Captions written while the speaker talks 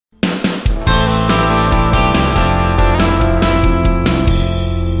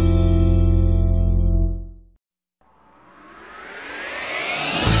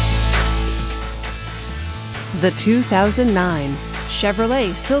The 2009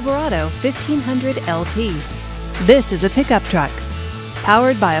 Chevrolet Silverado 1500 LT. This is a pickup truck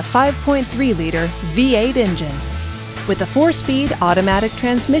powered by a 5.3-liter V8 engine with a 4-speed automatic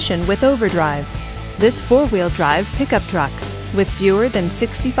transmission with overdrive. This 4-wheel drive pickup truck with fewer than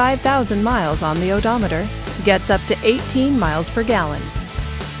 65,000 miles on the odometer gets up to 18 miles per gallon.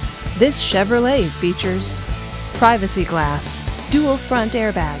 This Chevrolet features privacy glass, dual front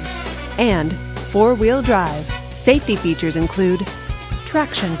airbags, and 4-wheel drive. Safety features include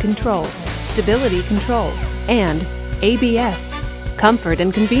traction control, stability control, and ABS. Comfort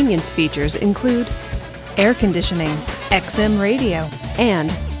and convenience features include air conditioning, XM radio, and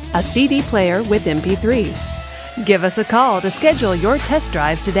a CD player with MP3. Give us a call to schedule your test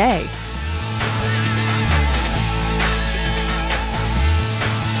drive today.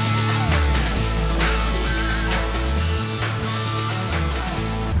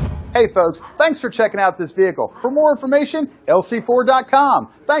 Hey folks, thanks for checking out this vehicle. For more information, lc4.com.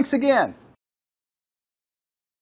 Thanks again.